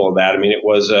example of that. I mean, it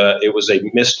was a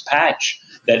missed patch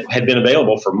that had been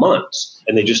available for months,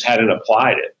 and they just hadn't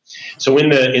applied it. So in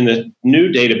the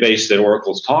new database that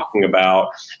Oracle's talking about,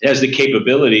 it has the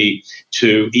capability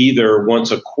to either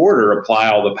once a quarter apply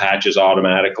all the patches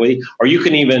automatically, or you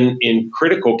can even, in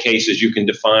critical cases, you can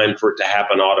define for it to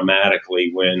happen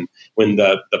automatically when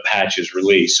the patch is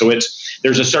released. So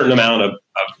there's a certain amount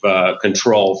of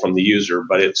control from the user,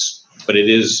 but it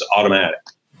is automatic.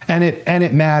 And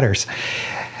it matters.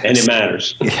 And it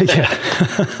matters.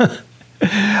 Yeah.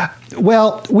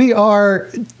 Well, we are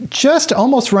just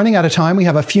almost running out of time. We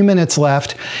have a few minutes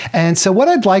left. And so what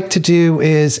I'd like to do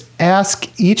is ask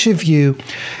each of you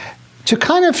to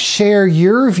kind of share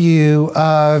your view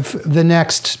of the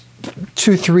next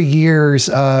 2-3 years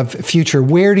of future.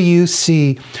 Where do you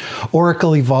see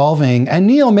Oracle evolving? And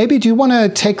Neil, maybe do you want to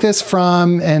take this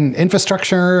from an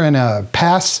infrastructure and a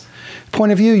PaaS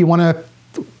point of view? You want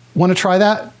to try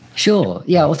that? Sure.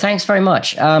 Yeah. Well, thanks very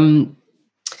much.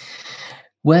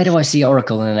 Where do I see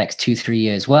Oracle in the next 2-3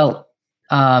 years? Well,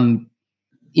 like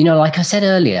I said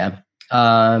earlier,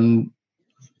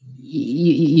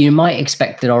 you might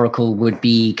expect that Oracle would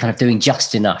be kind of doing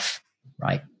just enough,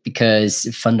 right? Because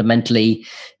fundamentally,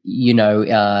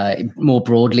 more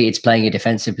broadly, it's playing a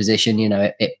defensive position.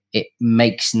 It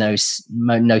makes no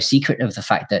secret of the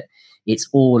fact that it's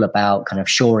all about kind of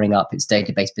shoring up its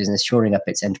database business, shoring up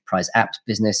its enterprise apps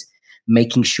business,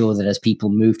 making sure that as people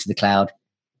move to the cloud,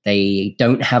 they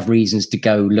don't have reasons to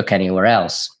go look anywhere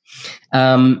else.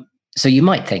 So you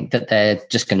might think that they're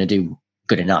just going to do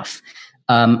good enough.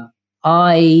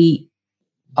 I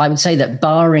would say that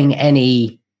barring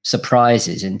any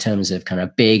surprises in terms of kind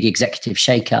of big executive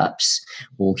shakeups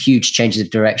or huge changes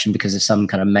of direction because of some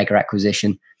kind of mega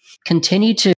acquisition,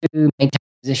 continue to maintain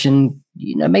a position,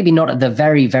 maybe not at the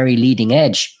very, very leading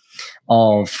edge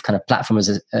of kind of platform as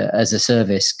a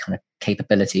service kind of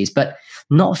capabilities, but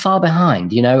not far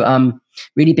behind,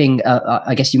 really being,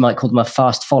 I guess you might call them a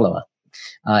fast follower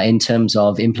in terms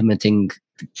of implementing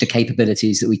the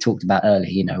capabilities that we talked about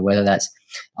earlier, whether that's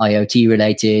IoT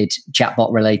related,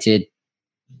 chatbot related,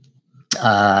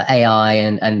 AI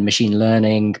and machine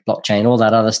learning, blockchain, all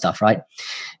that other stuff, right?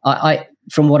 I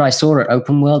from what I saw at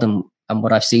Open World and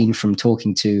what I've seen from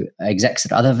talking to execs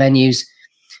at other venues,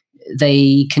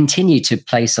 they continue to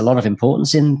place a lot of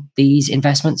importance in these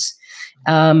investments.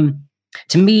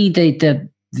 To me,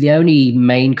 the only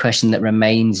main question that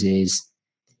remains is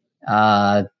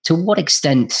to what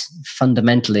extent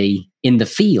fundamentally in the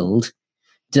field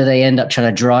do they end up trying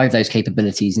to drive those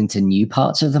capabilities into new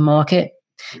parts of the market?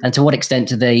 And to what extent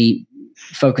do they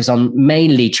focus on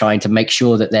mainly trying to make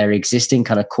sure that their existing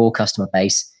kind of core customer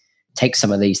base takes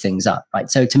some of these things up, right?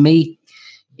 So to me,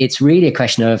 it's really a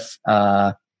question of,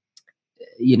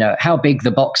 how big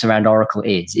the box around Oracle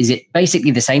is. Is it basically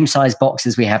the same size box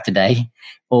as we have today?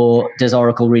 Or does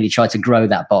Oracle really try to grow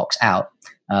that box out?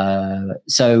 Does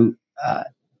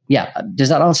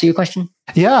that answer your question?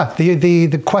 Yeah,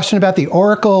 the question about the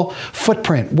Oracle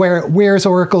footprint, where's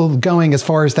Oracle going as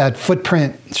far as that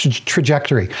footprint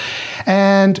trajectory?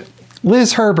 And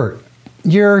Liz Herbert,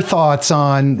 your thoughts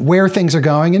on where things are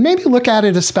going, and maybe look at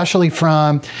it especially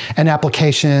from an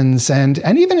applications and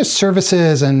even a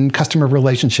services and customer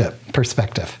relationship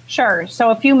perspective. Sure. So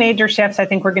a few major shifts I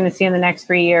think we're going to see in the next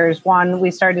 3 years. One,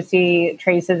 we start to see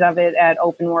traces of it at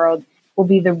Open World, will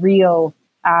be the real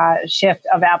shift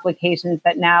of applications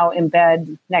that now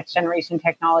embed next generation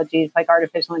technologies like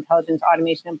artificial intelligence,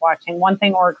 automation, and blockchain. One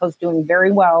thing Oracle is doing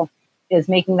very well is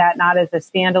making that not as a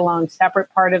standalone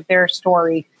separate part of their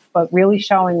story, but really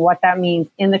showing what that means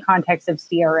in the context of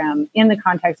CRM, in the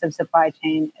context of supply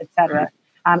chain, et cetera.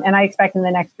 And I expect in the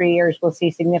next 3 years, we'll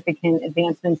see significant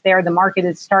advancements there. The market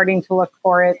is starting to look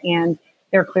for it, and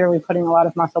they're clearly putting a lot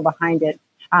of muscle behind it.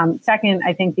 Second,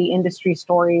 I think the industry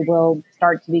story will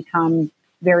start to become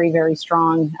very, very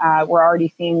strong. We're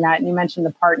already seeing that. And you mentioned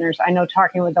the partners. I know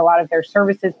talking with a lot of their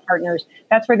services partners,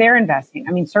 that's where they're investing.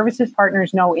 I mean, services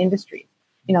partners know industry.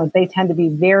 They tend to be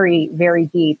very, very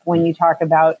deep when you talk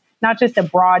about not just a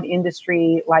broad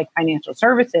industry like financial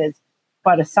services,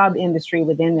 but a sub-industry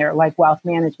within there like wealth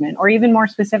management, or even more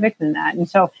specific than that. And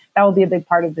so that will be a big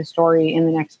part of the story in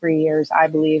the next 3 years, I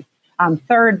believe.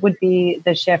 Third would be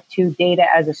the shift to data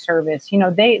as a service.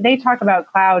 They talk about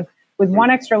cloud with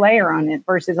one extra layer on it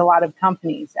versus a lot of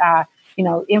companies.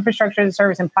 Infrastructure as a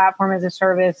service and platform as a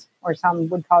service, or some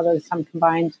would call those some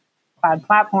combined cloud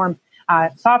platform.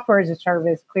 Software as a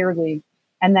service, clearly,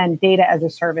 and then data as a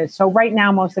service. So right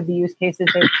now, most of the use cases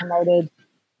they've promoted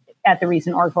at the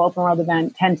recent Oracle Open World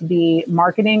event tend to be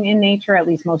marketing in nature, at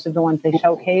least most of the ones they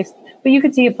showcased. But you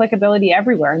could see applicability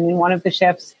everywhere. I mean, one of the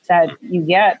shifts that you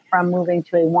get from moving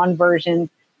to a one version,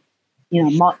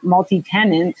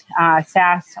 multi-tenant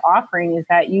SaaS offering is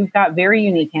that you've got very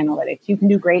unique analytics. You can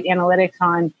do great analytics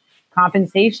on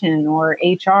compensation or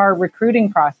HR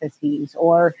recruiting processes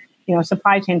or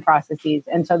supply chain processes.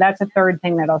 And so that's a third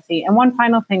thing that I'll see. And one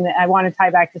final thing that I want to tie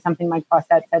back to something Mike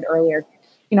Fossett said earlier.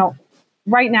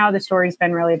 Right now, the story's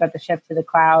been really about the shift to the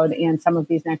cloud and some of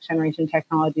these next generation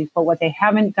technologies. But what they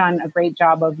haven't done a great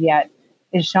job of yet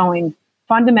is showing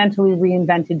fundamentally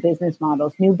reinvented business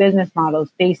models, new business models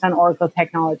based on Oracle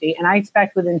technology. And I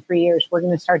expect within 3 years, we're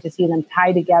going to start to see them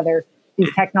tie together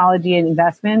these technology and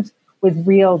investments with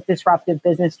real disruptive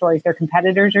business stories. Their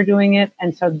competitors are doing it,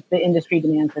 and so the industry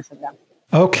demands this of them.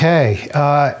 Okay,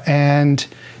 and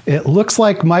it looks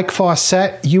like Mike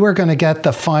Fawcett, you are going to get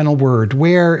the final word.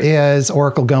 Where is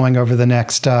Oracle going over the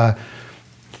next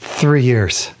 3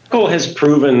 years? Oracle has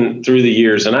proven through the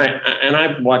years, and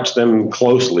I've watched them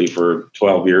closely for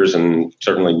 12 years, and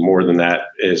certainly more than that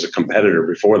as a competitor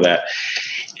before that.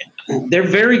 They're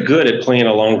very good at playing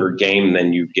a longer game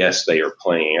than you guess they are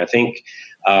playing. I think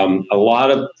a lot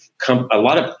of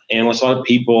analysts, a lot of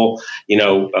people,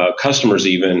 customers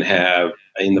even have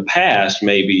in the past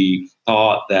maybe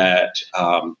thought that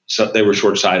they were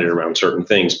short-sighted around certain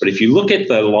things. But if you look at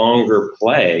the longer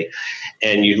play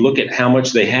and you look at how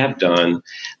much they have done,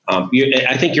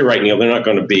 I think you're right, Neil. They're not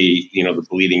going to be, the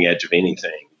bleeding edge of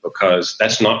anything, because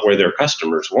that's not where their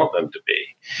customers want them to be.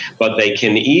 But they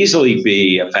can easily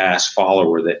be a fast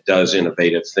follower that does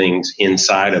innovative things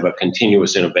inside of a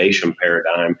continuous innovation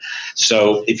paradigm.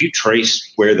 So if you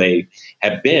trace where they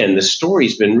have been, the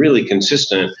story's been really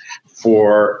consistent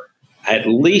for at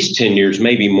least 10 years,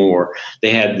 maybe more.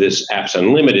 They had this Apps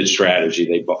Unlimited strategy.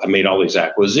 They made all these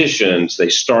acquisitions. They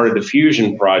started a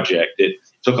Fusion project. It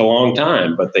took a long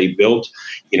time, but they built,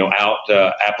 out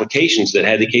applications that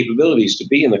had the capabilities to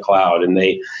be in the cloud. And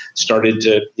they started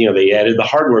to, they added the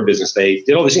hardware business. They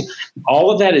did all these things.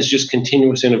 All of that is just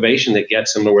continuous innovation that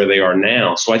gets them to where they are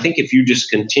now. So I think if you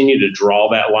just continue to draw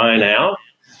that line out,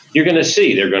 you're going to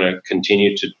see they're going to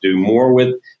continue to do more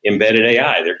with embedded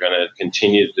AI. They're going to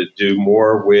continue to do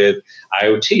more with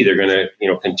IoT. They're going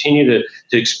to, continue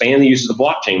to expand the use of the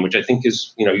blockchain, which I think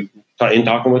is, in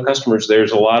talking with customers,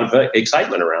 there's a lot of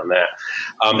excitement around that.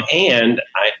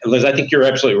 Liz, I think you're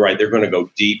absolutely right. They're going to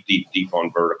go deep, deep, deep on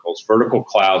verticals, vertical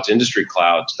clouds, industry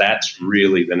clouds. That's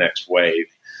really the next wave.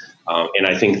 And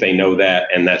I think they know that,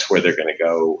 and that's where they're going to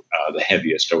go the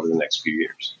heaviest over the next few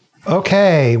years.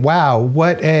 Okay, wow,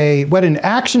 what an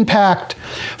action-packed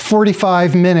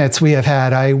 45 minutes we have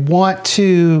had. I want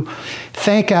to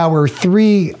thank our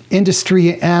 3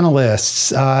 industry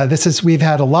analysts. We've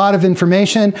had a lot of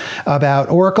information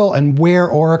about Oracle and where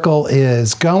Oracle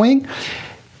is going.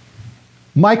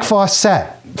 Mike Fawcett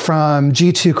from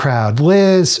G2 Crowd,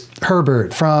 Liz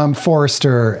Herbert from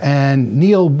Forrester, and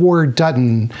Neil Ward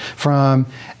Dutton from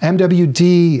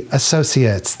MWD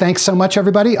Associates. Thanks so much,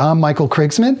 everybody. I'm Michael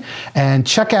Krigsman, and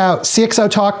check out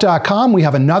cxotalk.com. We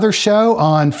have another show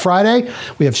on Friday.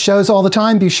 We have shows all the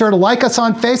time. Be sure to like us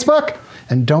on Facebook,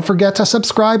 and don't forget to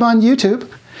subscribe on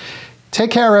YouTube.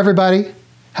 Take care, everybody.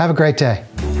 Have a great day.